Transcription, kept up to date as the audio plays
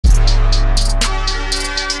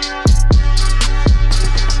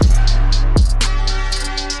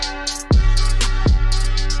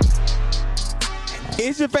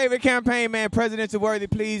your favorite campaign, man. Presidential worthy.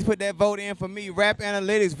 Please put that vote in for me. Rap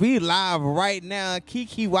Analytics. We live right now.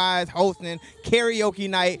 Kiki Wise hosting karaoke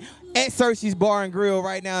night at Cersei's Bar and Grill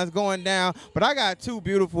right now. It's going down. But I got two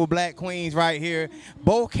beautiful black queens right here.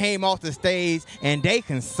 Both came off the stage and they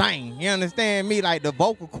can sing. You understand me? Like the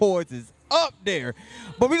vocal cords is up there.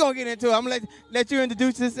 But we're going to get into it. I'm going to let you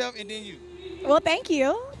introduce yourself and then you. Well, thank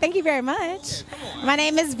you. Thank you very much. Yeah, my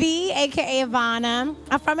name is V, a.k.a. Ivana.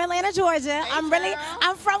 I'm from Atlanta, Georgia. Hey,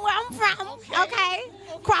 I'm from where I'm from, okay?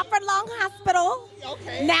 Crawford Long Hospital,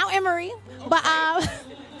 now Emory. But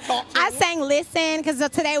I sang Listen because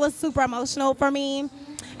today was super emotional for me.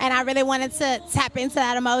 And I really wanted to tap into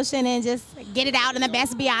that emotion and just get it out in the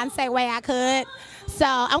best Beyonce way I could. So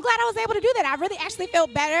I'm glad I was able to do that. I really actually feel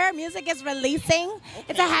better. Music is releasing.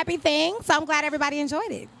 It's a happy thing. So I'm glad everybody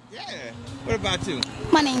enjoyed it. Yeah. What about you?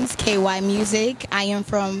 My name's KY Music. I am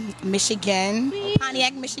from Michigan,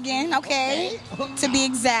 Pontiac, Michigan, okay, to be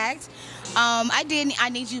exact. I did I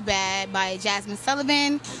Need You Bad by Jasmine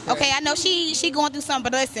Sullivan. Okay, I know she going through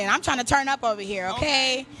something, but listen, I'm trying to turn up over here,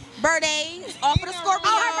 okay? Birthday, all for the Scorpio.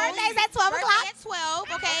 Oh, her birthday's at 12 o'clock? At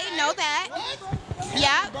 12, okay, know that.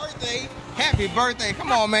 Yeah. Birthday. Happy birthday.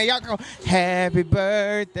 Come on, man. Y'all go. Happy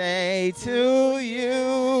birthday to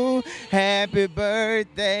you. Happy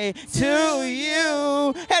birthday to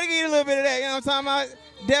you. Had to give you a little bit of that, you know what I'm talking about?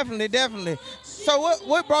 Definitely, definitely. So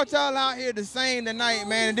what brought y'all out here to sing tonight,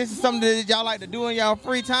 man? And this is something that y'all like to do in y'all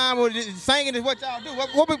free time, or singing is what y'all do?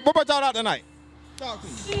 What brought y'all out tonight? Talk to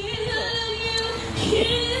me.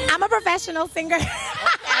 I'm a professional singer.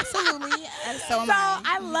 Absolutely. So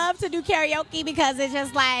I love to do karaoke because it's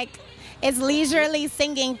just like, it's leisurely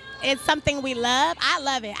singing. It's something we love. I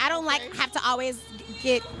love it. I don't have to always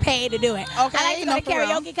get paid to do it. Okay, I like to go to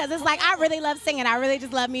karaoke because it's like, I really love singing. I really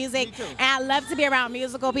just love music. And I love to be around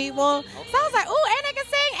musical people. So I was like, ooh, and I can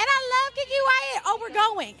sing. And I love Kiki Wyatt. Oh, we're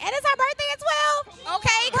going. And it's her birthday at 12.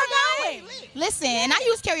 Okay, we're going. Listen, and I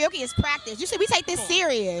use karaoke as practice. You see, we take this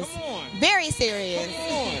serious. Come on. Very serious.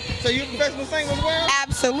 Come on. So you a professional singer as well?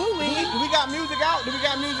 Absolutely. Do we got music out? Do we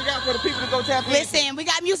got music out for the people to go tap in? Listen, we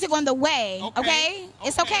got music on the way, okay?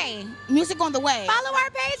 It's okay. Music on the way. Follow our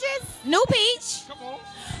pages. New Peach. Come on.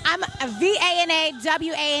 I'm VANAWANA1,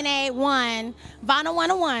 Vana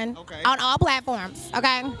 101 on all platforms,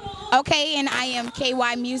 okay? Okay, and I am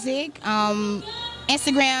KY Music,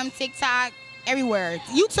 Instagram, TikTok, everywhere.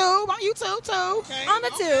 YouTube, on YouTube too. Okay, on the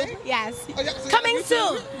tube, yes. Coming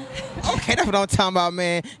soon. Okay, that's what I'm talking about,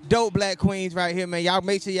 man. Dope black queens right here, man. Y'all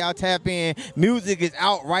make sure y'all tap in. Music is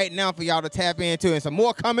out right now for y'all to tap into, and some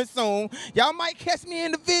more coming soon. Y'all might catch me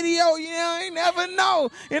in the video, you know, you never know.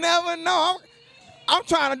 You never know. I'm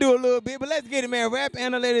trying to do a little bit, but let's get it, man. Rap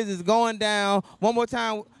Analytics is going down. One more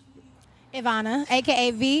time. Ivana,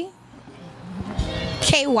 a.k.a. V.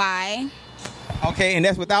 KY. Okay, and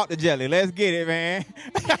that's without the jelly. Let's get it, man.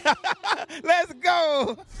 Let's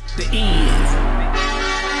go. The end.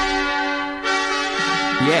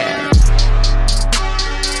 Yeah.